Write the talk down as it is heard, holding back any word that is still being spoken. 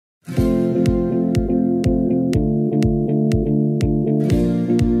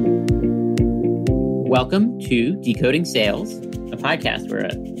Welcome to Decoding Sales, a podcast where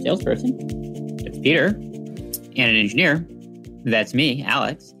a salesperson, that's Peter, and an engineer, that's me,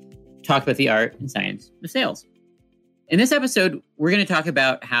 Alex, talk about the art and science of sales. In this episode, we're going to talk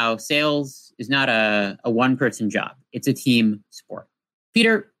about how sales is not a one-person job. It's a team sport.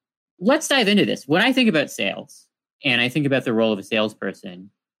 Peter, let's dive into this. When I think about sales, and I think about the role of a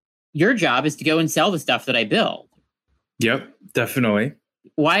salesperson, your job is to go and sell the stuff that I build. Yep, definitely.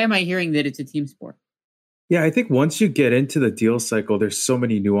 Why am I hearing that it's a team sport? Yeah, I think once you get into the deal cycle, there's so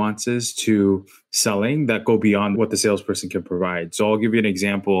many nuances to selling that go beyond what the salesperson can provide. So I'll give you an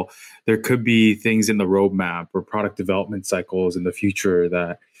example. There could be things in the roadmap or product development cycles in the future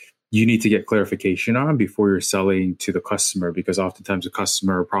that you need to get clarification on before you're selling to the customer, because oftentimes a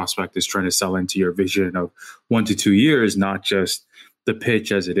customer or prospect is trying to sell into your vision of 1 to 2 years, not just the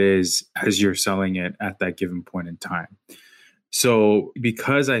pitch as it is as you're selling it at that given point in time. So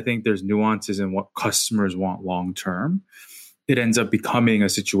because I think there's nuances in what customers want long-term, it ends up becoming a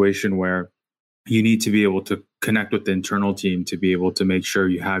situation where you need to be able to connect with the internal team to be able to make sure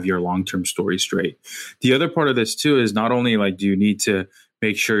you have your long-term story straight. The other part of this too is not only like, do you need to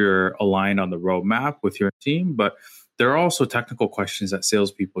make sure you're aligned on the roadmap with your team, but there are also technical questions that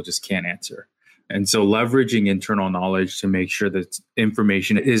salespeople just can't answer. And so leveraging internal knowledge to make sure that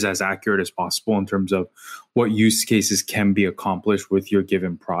information is as accurate as possible in terms of what use cases can be accomplished with your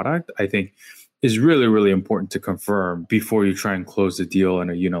given product, I think is really, really important to confirm before you try and close the deal in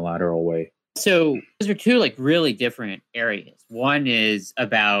a unilateral way. So those are two really different areas. One is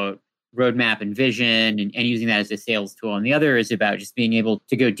about roadmap and vision and using that as a sales tool. And the other is about just being able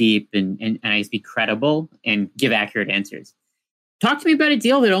to go deep and I guess be credible and give accurate answers. Talk to me about a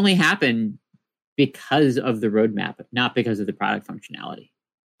deal that only happened because of the roadmap, not because of the product functionality.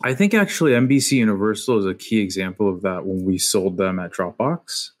 I think actually NBC Universal is a key example of that when we sold them at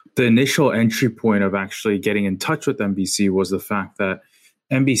Dropbox. The initial entry point of actually getting in touch with NBC was the fact that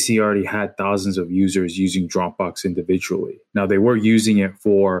NBC already had thousands of users using Dropbox individually. Now, they were using it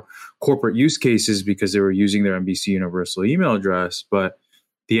for corporate use cases because they were using their NBC Universal email address, but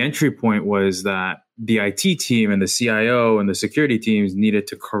the entry point was that the IT team and the CIO and the security teams needed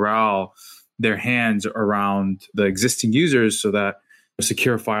to corral their hands around the existing users so that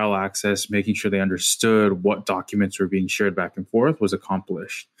secure file access, making sure they understood what documents were being shared back and forth was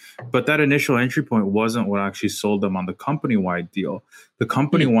accomplished. But that initial entry point wasn't what actually sold them on the company-wide deal. The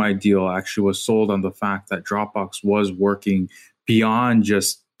company-wide deal actually was sold on the fact that Dropbox was working beyond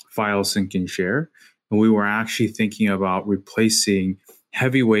just file sync and share. And we were actually thinking about replacing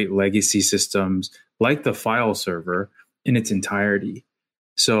heavyweight legacy systems like the file server in its entirety.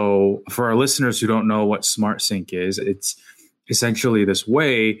 So for our listeners who don't know what Smart Sync is, it's essentially this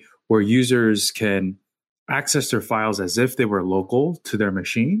way where users can access their files as if they were local to their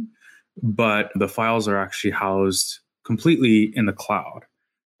machine, but the files are actually housed completely in the cloud.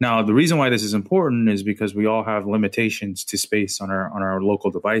 Now, the reason why this is important is because we all have limitations to space on our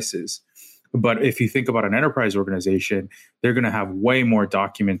local devices. But if you think about an enterprise organization, they're going to have way more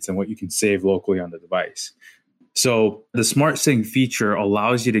documents than what you can save locally on the device. So the Smart Sync feature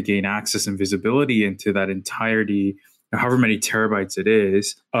allows you to gain access and visibility into that entirety, however many terabytes it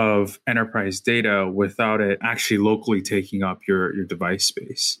is, of enterprise data without it actually locally taking up your device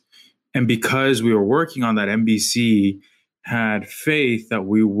space. And because we were working on that, NBC had faith that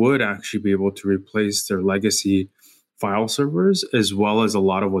we would actually be able to replace their legacy file servers as well as a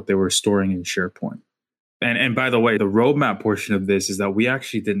lot of what they were storing in SharePoint. And by the way, the roadmap portion of this is that we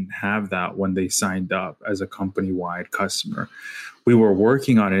actually didn't have that when they signed up as a company-wide customer. We were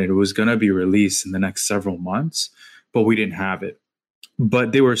working on it. It was going to be released in the next several months, but we didn't have it.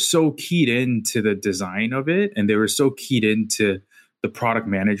 But they were so keyed into the design of it, and they were so keyed into the product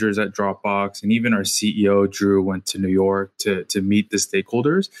managers at Dropbox, and even our CEO, Drew, went to New York to meet the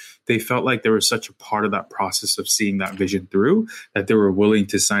stakeholders. They felt like they were such a part of that process of seeing that vision through that they were willing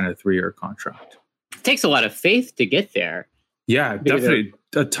to sign a 3-year contract. It takes a lot of faith to get there. Yeah, definitely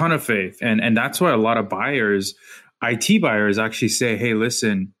a ton of faith. And that's why a lot of buyers, IT buyers actually say, hey,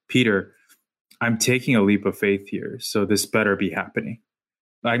 listen, Peter, I'm taking a leap of faith here. So this better be happening.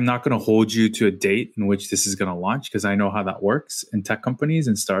 I'm not going to hold you to a date in which this is going to launch because I know how that works in tech companies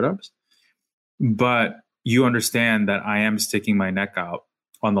and startups. But you understand that I am sticking my neck out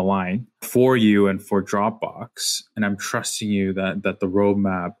on the line for you and for Dropbox. And I'm trusting you that the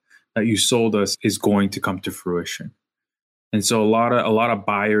roadmap that you sold us is going to come to fruition. And so a lot of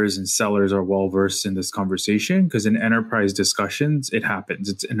buyers and sellers are well versed in this conversation because in enterprise discussions, it happens.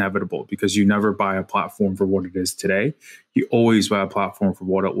 It's inevitable because you never buy a platform for what it is today. You always buy a platform for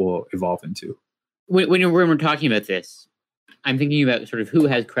what it will evolve into. When we're talking about this, I'm thinking about sort of who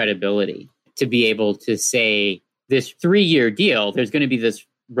has credibility to be able to say this 3-year deal, there's going to be this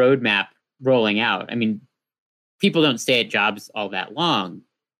roadmap rolling out. I mean, people don't stay at jobs all that long,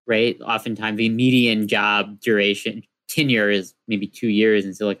 right? Oftentimes the median job duration tenure is maybe 2 years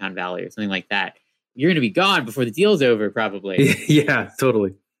in Silicon Valley or something like that. You're going to be gone before the deal's over, probably. Yeah,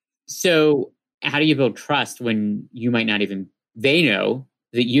 totally. So how do you build trust when you might not even, they know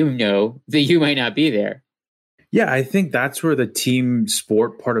that you might not be there? Yeah, I think that's where the team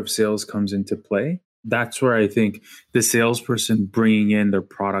sport part of sales comes into play. That's where I think the salesperson bringing in their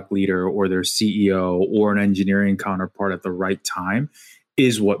product leader or their CEO or an engineering counterpart at the right time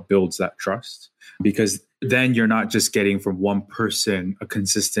is what builds that trust. Because then you're not just getting from one person a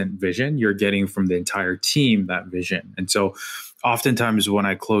consistent vision, you're getting from the entire team that vision. And so oftentimes when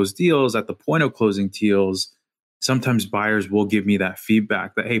I close deals, at the point of closing deals, sometimes buyers will give me that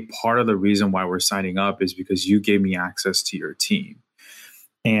feedback that, hey, part of the reason why we're signing up is because you gave me access to your team.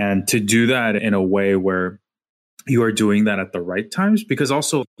 And to do that in a way where you are doing that at the right times, because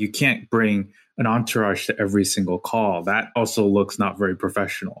also you can't bring an entourage to every single call. That also looks not very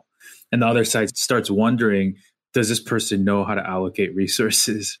professional. And the other side starts wondering, does this person know how to allocate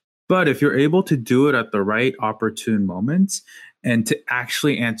resources? But if you're able to do it at the right opportune moments and to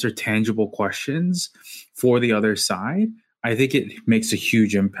actually answer tangible questions for the other side, I think it makes a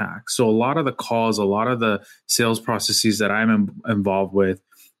huge impact. So a lot of the calls, a lot of the sales processes that I'm involved with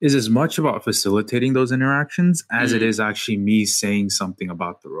is as much about facilitating those interactions as it is actually me saying something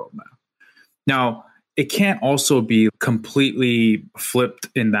about the roadmap. Now, it can't also be completely flipped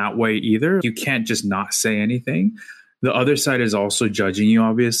in that way either. You can't just not say anything. The other side is also judging you,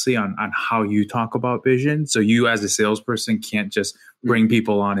 obviously, on how you talk about vision. So you as a salesperson can't just bring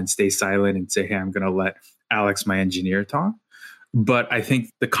people on and stay silent and say, hey, I'm going to let Alex, my engineer, talk. But I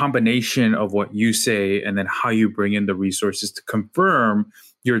think the combination of what you say and then how you bring in the resources to confirm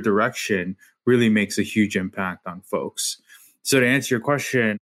your direction really makes a huge impact on folks. So to answer your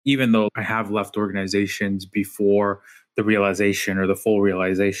question, even though I have left organizations before the realization or the full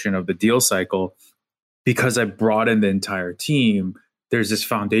realization of the deal cycle, because I brought in the entire team, there's this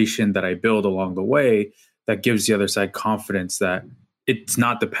foundation that I build along the way that gives the other side confidence that it's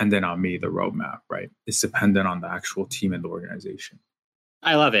not dependent on me, the roadmap, right? It's dependent on the actual team and the organization.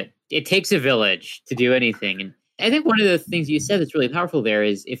 I love it. It takes a village to do anything. And I think one of the things you said that's really powerful there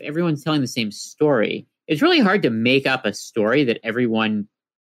is if everyone's telling the same story, it's really hard to make up a story that everyone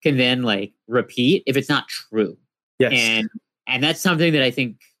can then repeat if it's not true. Yes. And that's something that I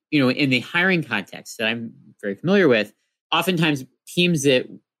think, in the hiring context that I'm very familiar with, oftentimes teams that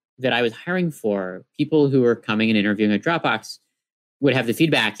I was hiring for, people who were coming and interviewing at Dropbox would have the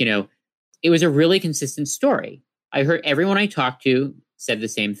feedback, it was a really consistent story. I heard everyone I talked to said the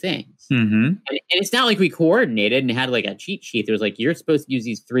same things. Mm-hmm. And it's not like we coordinated and had a cheat sheet. There was you're supposed to use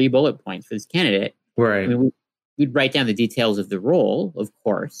these 3 bullet points for this candidate. Right. I mean, we'd write down the details of the role, of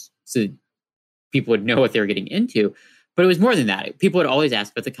course, so people would know what they were getting into. But it was more than that. People would always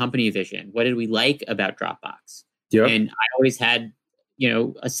ask about the company vision. What did we like about Dropbox? Yep. And I always had,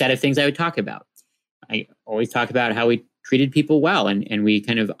 a set of things I would talk about. I always talk about how we treated people well and we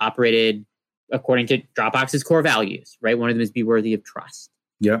kind of operated according to Dropbox's core values, right? One of them is be worthy of trust.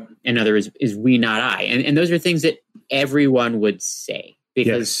 Yep. Another is we, not I. And those are things that everyone would say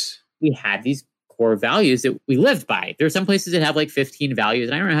because we had these core values that we lived by. There are some places that have 15 values.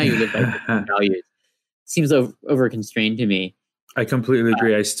 And I don't know how you live by 15 values. Seems over constrained to me. I completely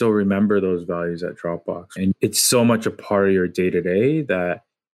agree. I still remember those values at Dropbox. And it's so much a part of your day-to-day that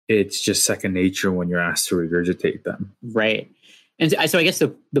it's just second nature when you're asked to regurgitate them. Right. And so I guess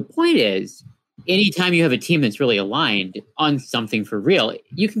the point is, anytime you have a team that's really aligned on something for real,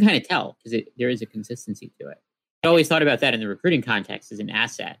 you can kind of tell because there is a consistency to it. I always thought about that in the recruiting context as an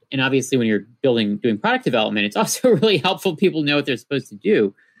asset. And obviously when you're doing product development, it's also really helpful people know what they're supposed to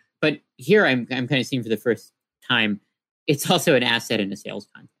do. But here I'm kind of seeing for the first time, it's also an asset in a sales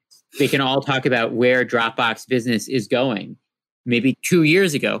context. They can all talk about where Dropbox business is going. Maybe 2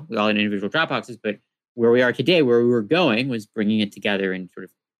 years ago, we all had individual Dropboxes, but where we are today, where we were going was bringing it together in sort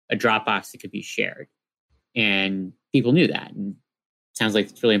of a Dropbox that could be shared. And people knew that. And it sounds like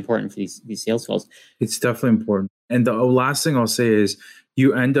it's really important for these sales calls. It's definitely important. And the last thing I'll say is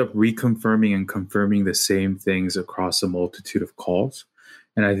you end up reconfirming and confirming the same things across a multitude of calls.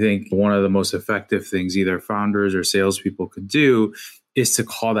 And I think one of the most effective things either founders or salespeople could do is to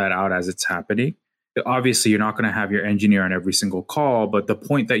call that out as it's happening. Obviously, you're not going to have your engineer on every single call, but the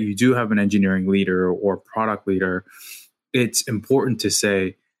point that you do have an engineering leader or product leader, it's important to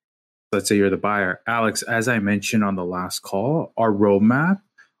say, let's say you're the buyer. Alex, as I mentioned on the last call, our roadmap,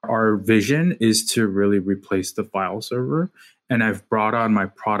 our vision is to really replace the file server And I've brought on my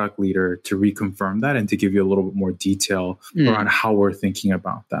product leader to reconfirm that and to give you a little bit more detail around how we're thinking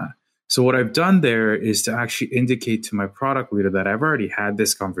about that. So what I've done there is to actually indicate to my product leader that I've already had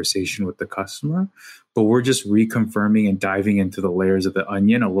this conversation with the customer, but we're just reconfirming and diving into the layers of the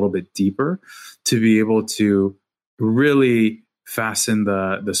onion a little bit deeper to be able to really fasten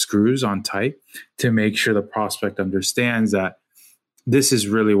the screws on tight to make sure the prospect understands that this is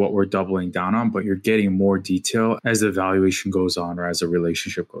really what we're doubling down on, but you're getting more detail as the evaluation goes on or as the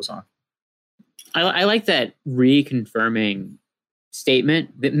relationship goes on. I like that reconfirming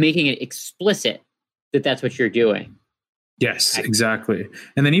statement, that making it explicit that that's what you're doing. Yes, exactly.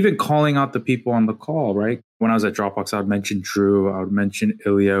 And then even calling out the people on the call, right? When I was at Dropbox, I would mention Drew, I would mention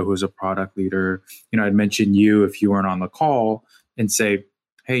Ilya, who's a product leader. I'd mention you if you weren't on the call and say,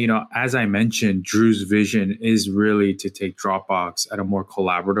 hey, as I mentioned, Drew's vision is really to take Dropbox at a more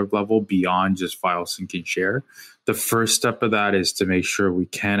collaborative level beyond just file sync and share. The first step of that is to make sure we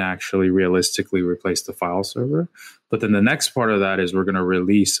can actually realistically replace the file server. But then the next part of that is we're going to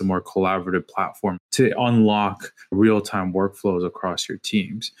release a more collaborative platform to unlock real-time workflows across your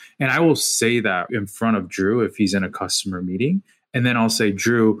teams. And I will say that in front of Drew if he's in a customer meeting. And then I'll say,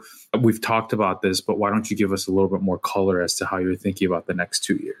 Drew, we've talked about this, but why don't you give us a little bit more color as to how you're thinking about the next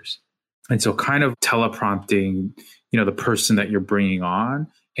 2 years? And so kind of teleprompting, the person that you're bringing on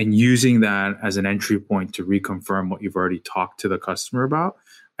and using that as an entry point to reconfirm what you've already talked to the customer about,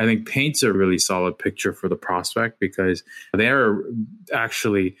 I think paints a really solid picture for the prospect because they're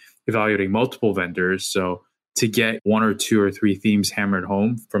actually evaluating multiple vendors. So to get 1 or 2 or 3 themes hammered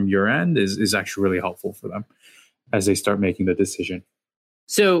home from your end is actually really helpful for them as they start making the decision.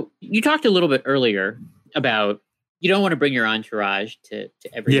 So you talked a little bit earlier about you don't want to bring your entourage to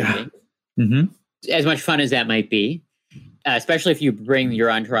every meeting. Mm-hmm. As much fun as that might be, especially if you bring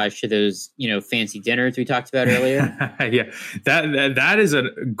your entourage to those, fancy dinners we talked about earlier. Yeah, that is a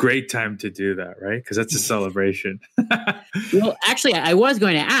great time to do that, right? Because that's a celebration. Well, actually, I was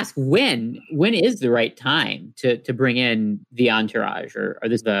going to ask when is the right time to bring in the entourage or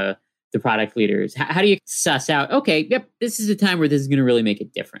this the product leaders? How do you suss out, okay, yep, this is the time where this is going to really make a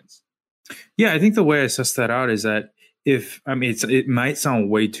difference? Yeah, I think the way I suss that out is that it might sound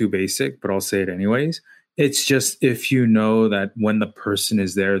way too basic, but I'll say it anyways. It's just if you know that when the person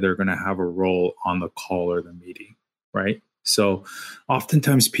is there, they're going to have a role on the call or the meeting, right? So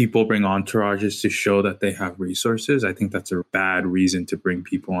oftentimes people bring entourages to show that they have resources. I think that's a bad reason to bring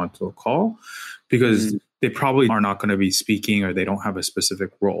people onto a call because they probably are not going to be speaking or they don't have a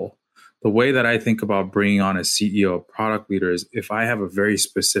specific role. The way that I think about bringing on a CEO, a product leader, is if I have a very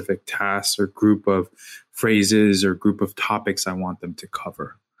specific task or group of phrases or group of topics I want them to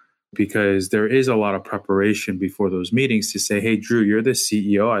cover. Because there is a lot of preparation before those meetings to say, hey, Drew, you're the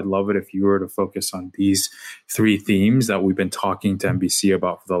CEO. I'd love it if you were to focus on these 3 themes that we've been talking to NBC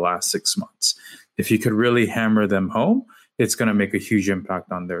about for the last 6 months. If you could really hammer them home, it's going to make a huge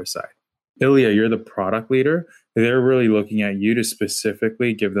impact on their side. Ilya, you're the product leader. They're really looking at you to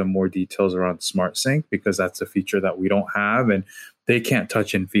specifically give them more details around Smart Sync because that's a feature that we don't have and they can't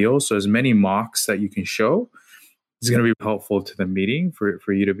touch and feel. So as many mocks that you can show is going to be helpful to the meeting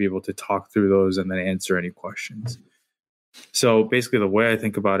for you to be able to talk through those and then answer any questions. So basically the way I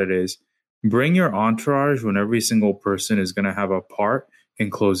think about it is bring your entourage when every single person is going to have a part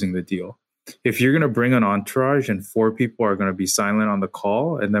in closing the deal. If you're going to bring an entourage and 4 people are going to be silent on the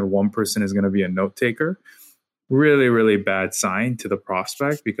call and then 1 person is going to be a note taker, really, really bad sign to the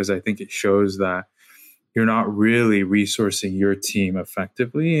prospect because I think it shows that you're not really resourcing your team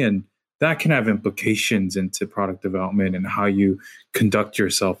effectively. And that can have implications into product development and how you conduct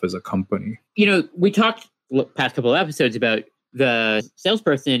yourself as a company. We talked past couple of episodes about the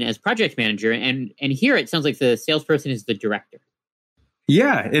salesperson as project manager, and here it sounds like the salesperson is the director.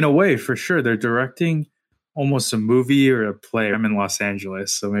 Yeah, in a way, for sure. They're directing almost a movie or a play. I'm in Los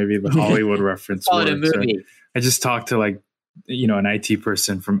Angeles, so maybe the Hollywood reference works. A movie. Right? I just talked to an IT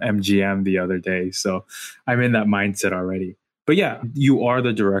person from MGM the other day, so I'm in that mindset already. But yeah, you are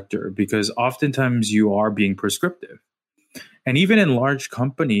the director because oftentimes you are being prescriptive. And even in large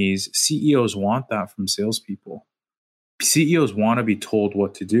companies, CEOs want that from salespeople. CEOs want to be told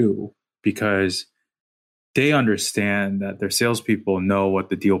what to do because they understand that their salespeople know what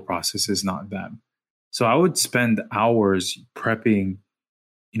the deal process is, not them. So I would spend hours prepping,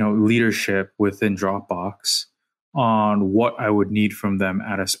 leadership within Dropbox on what I would need from them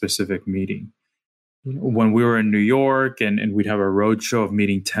at a specific meeting. When we were in New York and we'd have a roadshow of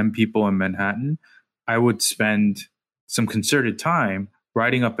meeting 10 people in Manhattan, I would spend some concerted time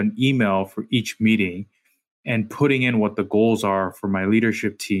writing up an email for each meeting and putting in what the goals are for my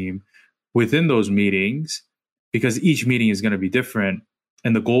leadership team within those meetings because each meeting is going to be different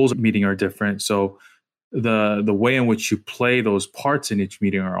and the goals of the meeting are different. So the way in which you play those parts in each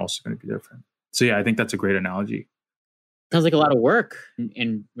meeting are also going to be different. So yeah, I think that's a great analogy. Sounds like a lot of work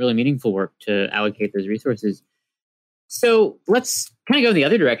and really meaningful work to allocate those resources. So let's kind of go the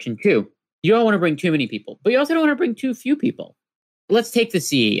other direction too. You don't want to bring too many people, but you also don't want to bring too few people. Let's take the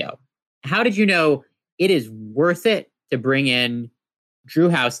CEO. How did you know it is worth it to bring in Drew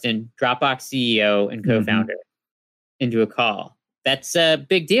Houston, Dropbox CEO and co-founder, into a call? That's a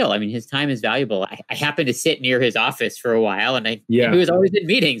big deal. I mean, his time is valuable. I happened to sit near his office for a while, and he was always in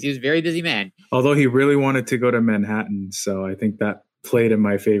meetings. He was a very busy man. Although he really wanted to go to Manhattan, so I think that played in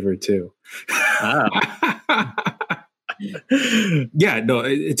my favor too. Oh. Yeah, no,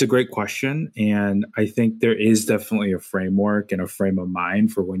 it's a great question. And I think there is definitely a framework and a frame of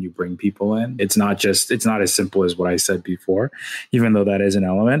mind for when you bring people in. It's not as simple as what I said before, even though that is an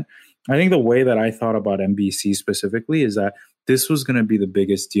element. I think the way that I thought about MBC specifically is that this was going to be the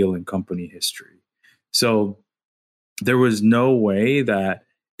biggest deal in company history. So there was no way that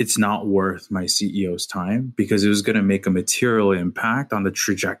it's not worth my CEO's time, because it was going to make a material impact on the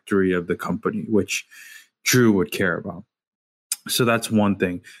trajectory of the company, which Drew would care about. So that's one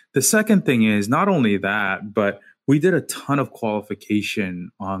thing. The second thing is not only that, but we did a ton of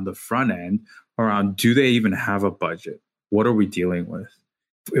qualification on the front end around, do they even have a budget? What are we dealing with?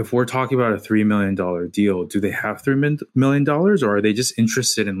 If we're talking about a $3 million deal, do they have $3 million, or are they just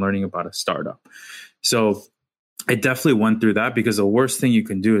interested in learning about a startup? So I definitely went through that, because the worst thing you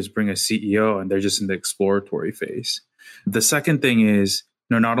can do is bring a CEO and they're just in the exploratory phase. The second thing is,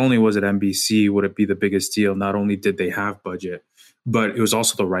 not only was it MBC, would it be the biggest deal? Not only did they have budget, but it was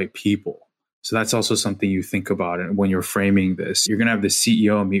also the right people. So that's also something you think about. And when you're framing this, you're going to have the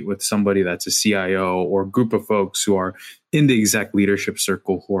CEO meet with somebody that's a CIO or a group of folks who are in the exec leadership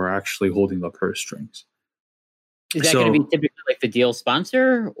circle who are actually holding the purse strings. Is that going to be typically like the deal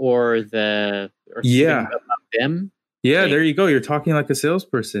sponsor or them? Yeah, there you go. You're talking like a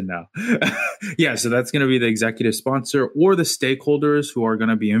salesperson now. Yeah, so that's going to be the executive sponsor or the stakeholders who are going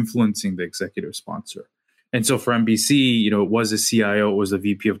to be influencing the executive sponsor. And so for MBC, it was the CIO, it was the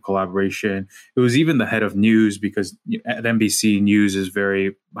VP of collaboration. It was even the head of news, because at MBC, news is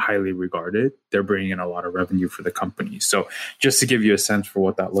very highly regarded. They're bringing in a lot of revenue for the company. So just to give you a sense for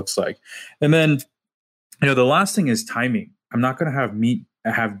what that looks like. And then, the last thing is timing. I'm not going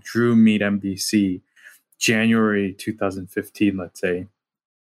to have Drew meet MBC January 2015, let's say,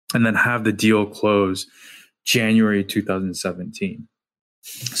 and then have the deal close January 2017.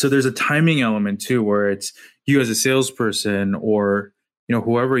 So there's a timing element too, where it's you as a salesperson or,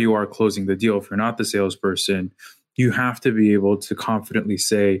 whoever you are closing the deal. If you're not the salesperson, you have to be able to confidently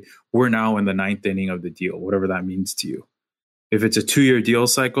say, we're now in the 9th inning of the deal, whatever that means to you. If it's a 2-year deal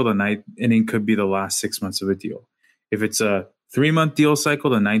cycle, the 9th inning could be the last 6 months of a deal. If it's a 3-month deal cycle,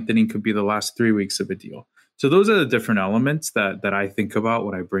 the 9th inning could be the last 3 weeks of a deal. So those are the different elements that I think about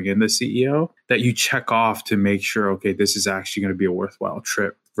when I bring in the CEO, that you check off to make sure, okay, this is actually going to be a worthwhile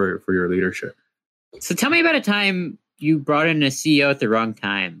trip for your leadership. So tell me about a time you brought in a CEO at the wrong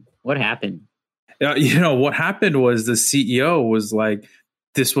time. What happened? What happened was the CEO was like,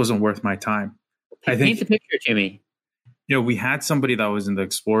 this wasn't worth my time. Paint the picture to me. We had somebody that was in the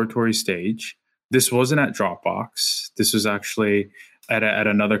exploratory stage. This wasn't at Dropbox. This was actually at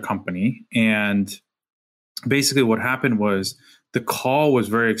another company. And basically what happened was the call was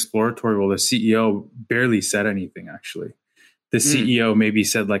very exploratory. Well, the CEO barely said anything, actually. The CEO maybe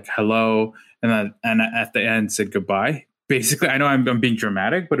said like, hello, and at the end said goodbye. Basically, I know I'm being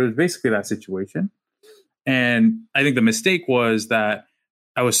dramatic, but it was basically that situation. And I think the mistake was that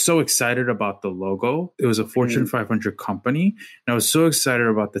I was so excited about the logo. It was a Fortune 500 company. And I was so excited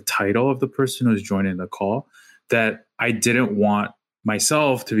about the title of the person who was joining the call that I didn't want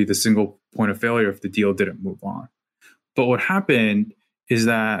myself to be the single point of failure if the deal didn't move on. But what happened is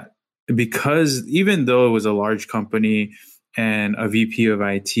that because even though it was a large company and a VP of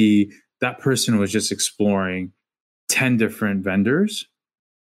IT, that person was just exploring 10 different vendors.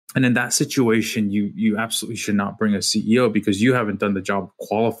 And in that situation, you absolutely should not bring a CEO, because you haven't done the job of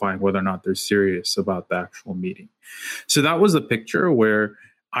qualifying whether or not they're serious about the actual meeting. So that was the picture where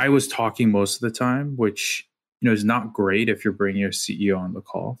I was talking most of the time, which is not great if you're bringing your CEO on the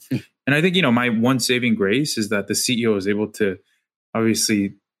call. And I think, my one saving grace is that the CEO was able to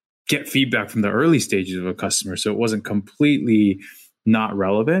obviously get feedback from the early stages of a customer. So it wasn't completely not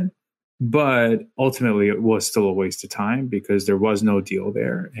relevant, but ultimately it was still a waste of time because there was no deal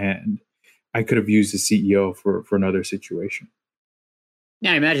there. And I could have used the CEO for another situation.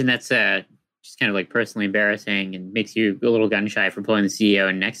 Yeah, I imagine that's just kind of like personally embarrassing and makes you a little gun shy for pulling the CEO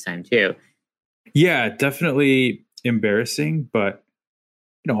in next time too. Yeah, definitely embarrassing, but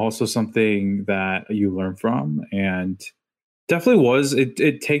also something that you learn from. And definitely was.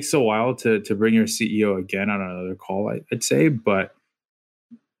 It takes a while to bring your CEO again on another call, I'd say, but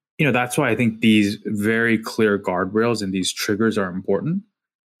that's why I think these very clear guardrails and these triggers are important.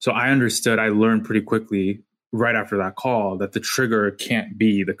 So I learned pretty quickly right after that call that the trigger can't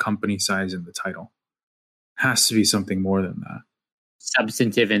be the company size and the title. It has to be something more than that.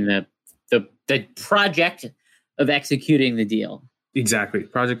 Substantive in the project of executing the deal. Exactly.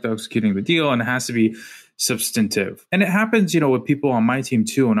 Project executing the deal, and it has to be substantive. And it happens, with people on my team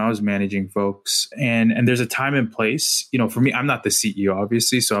too, when I was managing folks. And there's a time and place. For me, I'm not the CEO,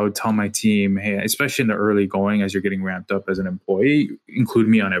 obviously. So I would tell my team, hey, especially in the early going, as you're getting ramped up as an employee, include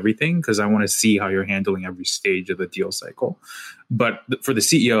me on everything because I want to see how you're handling every stage of the deal cycle. But for the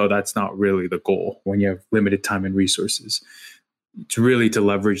CEO, that's not really the goal when you have limited time and resources. It's really to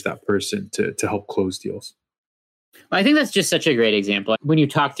leverage that person to help close deals. Well, I think that's just such a great example. When you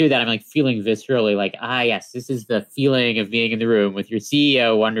talk through that, I'm like feeling viscerally like, yes, this is the feeling of being in the room with your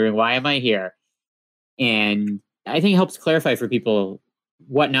CEO wondering, why am I here? And I think it helps clarify for people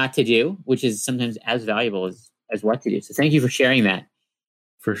what not to do, which is sometimes as valuable as what to do. So thank you for sharing that.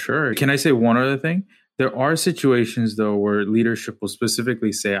 For sure. Can I say one other thing? There are situations, though, where leadership will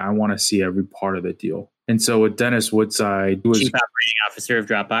specifically say, I want to see every part of the deal. And so with Dennis Woodside, who was Chief Operating Officer of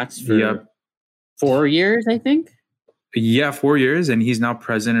Dropbox for 4 years, I think. Yeah, 4 years. And he's now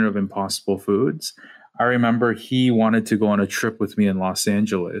president of Impossible Foods. I remember he wanted to go on a trip with me in Los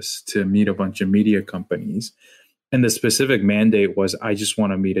Angeles to meet a bunch of media companies. And the specific mandate was, I just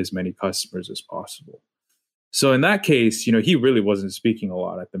want to meet as many customers as possible. So in that case, he really wasn't speaking a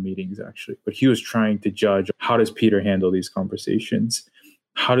lot at the meetings, actually, but he was trying to judge, how does Peter handle these conversations?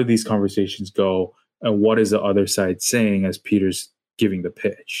 How do these conversations go? And what is the other side saying as Peter's giving the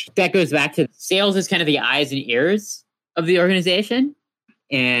pitch? That goes back to sales is kind of the eyes and ears of the organization.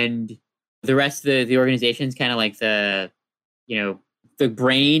 And the rest of the organization is kind of like the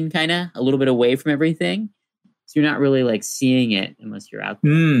brain, kind of a little bit away from everything. So you're not really like seeing it unless you're out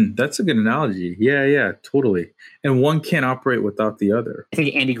there. That's a good analogy. Yeah, totally. And one can't operate without the other. I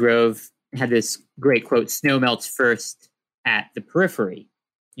think Andy Grove had this great quote, snow melts first at the periphery.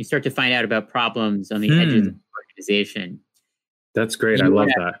 You start to find out about problems on the edges of the organization. That's great. I love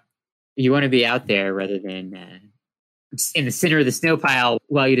that. You want to be out there rather than in the center of the snow pile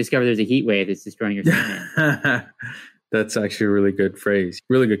while you discover there's a heat wave that's destroying your snowman. That's actually a really good phrase,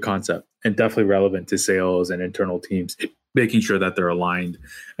 really good concept, and definitely relevant to sales and internal teams, making sure that they're aligned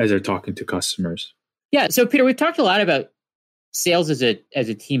as they're talking to customers. Yeah. So Peter, we've talked a lot about sales as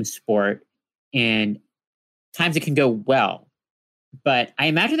a team sport, and times it can go well, but I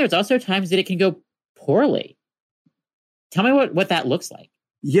imagine there's also times that it can go poorly. Tell me what that looks like.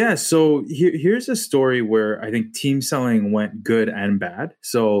 Yeah, so here's a story where I think team selling went good and bad.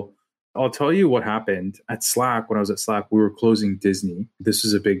 So I'll tell you what happened at Slack. When I was at Slack, we were closing Disney. This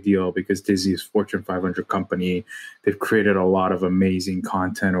was a big deal because Disney is a Fortune 500 company. They've created a lot of amazing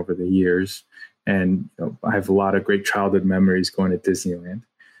content over the years. And I have a lot of great childhood memories going to Disneyland.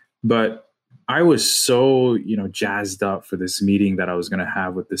 But I was so, jazzed up for this meeting that I was going to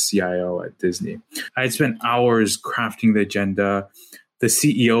have with the CIO at Disney. I had spent hours crafting the agenda. The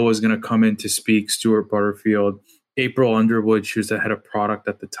CEO was going to come in to speak, Stuart Butterfield. April Underwood, she was the head of product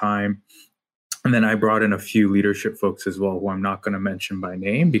at the time. And then I brought in a few leadership folks as well, who I'm not going to mention by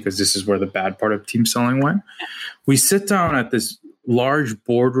name because this is where the bad part of team selling went. We sit down at this large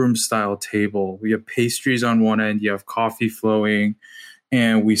boardroom style table. We have pastries on one end, you have coffee flowing,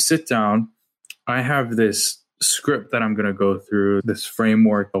 and we sit down. I have this script that I'm going to go through, this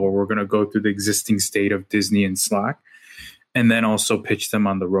framework where we're going to go through the existing state of Disney and Slack, and then also pitch them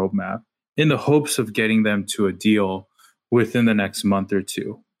on the roadmap in the hopes of getting them to a deal within the next month or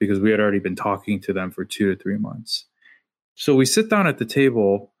two, because we had already been talking to them for 2 to 3 months. So we sit down at the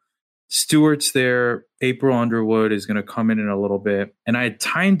table. Stuart's there. April Underwood is going to come in a little bit. And I had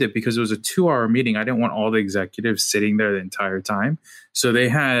timed it because it was a 2-hour meeting. I didn't want all the executives sitting there the entire time. So they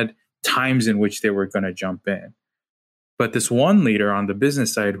had times in which they were going to jump in. But this one leader on the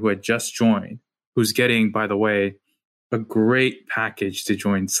business side who had just joined, who's getting, by the way, a great package to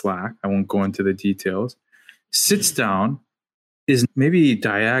join Slack, I won't go into the details, sits down, is maybe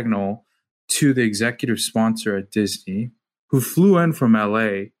diagonal to the executive sponsor at Disney, who flew in from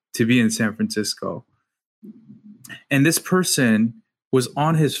LA to be in San Francisco. And this person was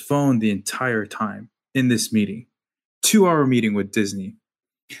on his phone the entire time in this meeting, 2-hour meeting with Disney.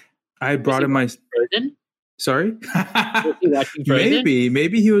 I brought in my... Frozen? Sorry? Was he watching Frozen?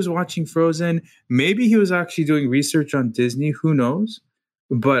 Maybe he was watching Frozen. Maybe he was actually doing research on Disney. Who knows?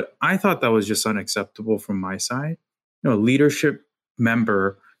 But I thought that was just unacceptable from my side. A leadership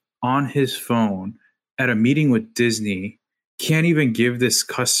member on his phone at a meeting with Disney can't even give this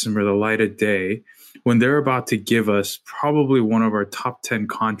customer the light of day when they're about to give us probably one of our top 10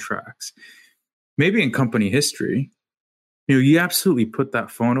 contracts, maybe in company history. You absolutely put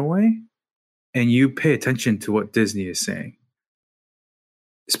that phone away and you pay attention to what Disney is saying,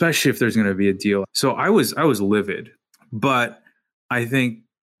 especially if there's going to be a deal. So I was livid, but I think,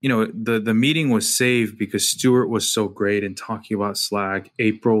 the meeting was saved because Stuart was so great in talking about Slack.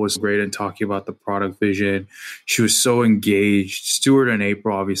 April was great in talking about the product vision. She was so engaged. Stuart and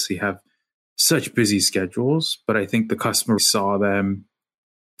April obviously have such busy schedules, but I think the customer saw them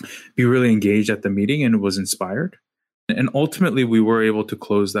be really engaged at the meeting and was inspired. And ultimately, we were able to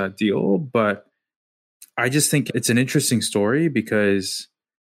close that deal. But I just think it's an interesting story because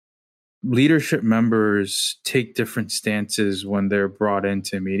leadership members take different stances when they're brought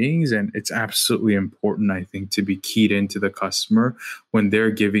into meetings. And it's absolutely important, I think, to be keyed into the customer when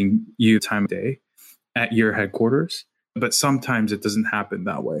they're giving you time of day at your headquarters. But sometimes it doesn't happen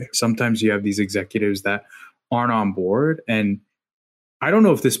that way. Sometimes you have these executives that aren't on board. And I don't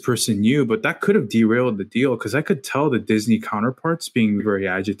know if this person knew, but that could have derailed the deal because I could tell the Disney counterparts being very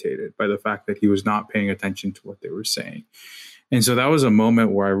agitated by the fact that he was not paying attention to what they were saying. And so that was a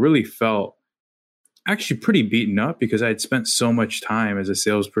moment where I really felt actually pretty beaten up because I had spent so much time as a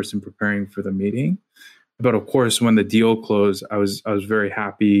salesperson preparing for the meeting. But of course, when the deal closed, I was very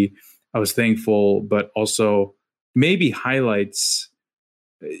happy. I was thankful, but also maybe highlights.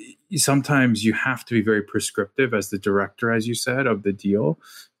 Sometimes you have to be very prescriptive as the director, as you said, of the deal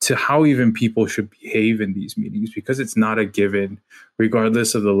to how even people should behave in these meetings because it's not a given,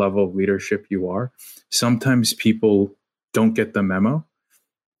 regardless of the level of leadership you are. Sometimes people don't get the memo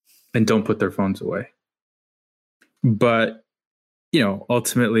and don't put their phones away. But,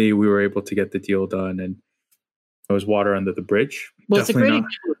 ultimately we were able to get the deal done and it was water under the bridge. Well, definitely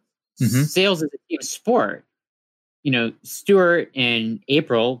it's a great example. Sales is a team sport. Stuart and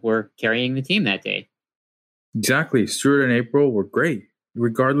April were carrying the team that day. Exactly. Stuart and April were great.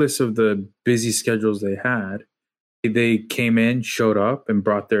 Regardless of the busy schedules they had, they came in, showed up, and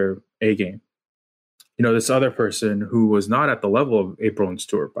brought their A game. This other person who was not at the level of April and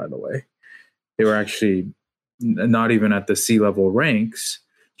Stuart, by the way, they were actually not even at the C-level ranks,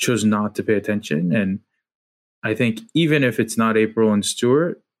 chose not to pay attention. And I think even if it's not April and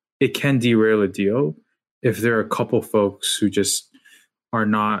Stuart, it can derail a deal if there are a couple folks who just are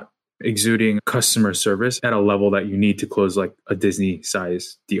not exuding customer service at a level that you need to close like a Disney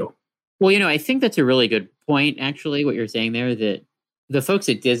size deal. Well, I think that's a really good point, actually, what you're saying there, that the folks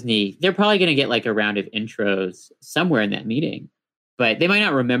at Disney, they're probably going to get like a round of intros somewhere in that meeting, but they might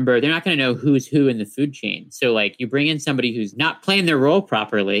not remember. They're not going to know who's who in the food chain. So like you bring in somebody who's not playing their role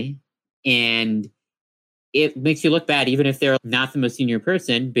properly and it makes you look bad, even if they're not the most senior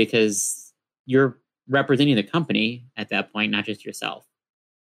person, because you're representing the company at that point, not just yourself.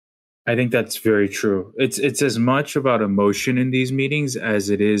 I think that's very true. It's as much about emotion in these meetings as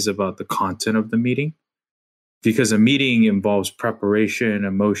it is about the content of the meeting. Because a meeting involves preparation,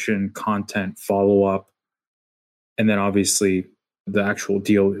 emotion, content, follow-up, and then obviously the actual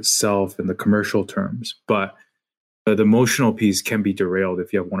deal itself and the commercial terms. But the emotional piece can be derailed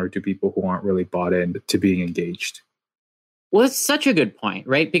if you have one or two people who aren't really bought in to being engaged. Well, it's such a good point,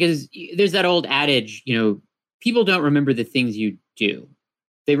 right? Because there's that old adage, people don't remember the things you do.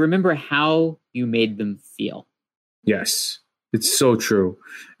 They remember how you made them feel. Yes. It's so true.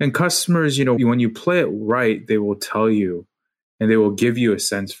 And customers, when you play it right, they will tell you and they will give you a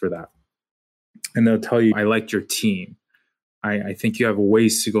sense for that. And they'll tell you, I like your team. I think you have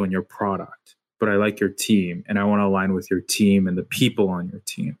ways to go in your product, but I like your team and I want to align with your team and the people on your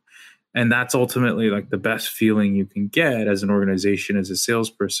team. And that's ultimately like the best feeling you can get as an organization, as a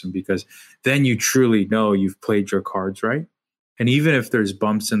salesperson, because then you truly know you've played your cards right. And even if there's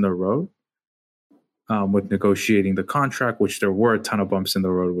bumps in the road, with negotiating the contract, which there were a ton of bumps in the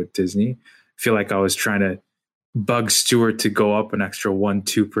road with Disney. I feel like I was trying to bug Stuart to go up an extra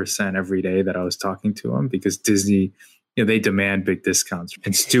 1-2% every day that I was talking to him because Disney, they demand big discounts.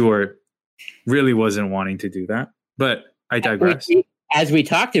 And Stuart really wasn't wanting to do that. But I digress. As we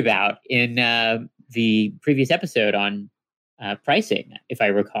talked about in the previous episode on pricing, if I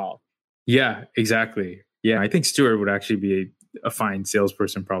recall. Yeah, exactly. Yeah, I think Stuart would actually be a fine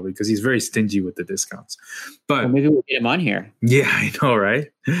salesperson probably because he's very stingy with the discounts. But maybe we'll get him on here. Yeah, I know,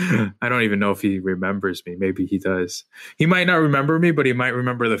 right? I don't even know if he remembers me. Maybe he does. He might not remember me, but he might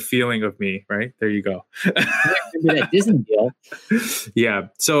remember the feeling of me, right? There you go. That Disney deal. Yeah.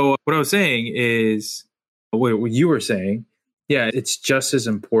 So what I was saying is, what you were saying Yeah, it's just as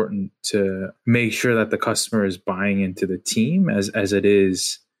important to make sure that the customer is buying into the team as it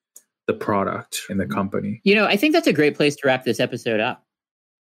is the product in the company. I think that's a great place to wrap this episode up.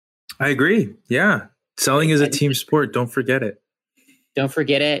 I agree. Yeah. Selling is a team sport. Don't forget it. Don't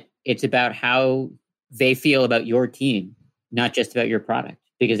forget it. It's about how they feel about your team, not just about your product,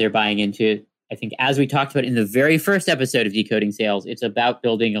 because they're buying into, I think, as we talked about in the very first episode of Decoding Sales, it's about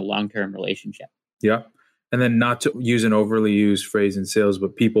building a long-term relationship. Yeah. And then not to use an overly used phrase in sales,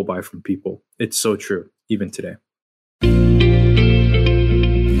 but people buy from people. It's so true, even today.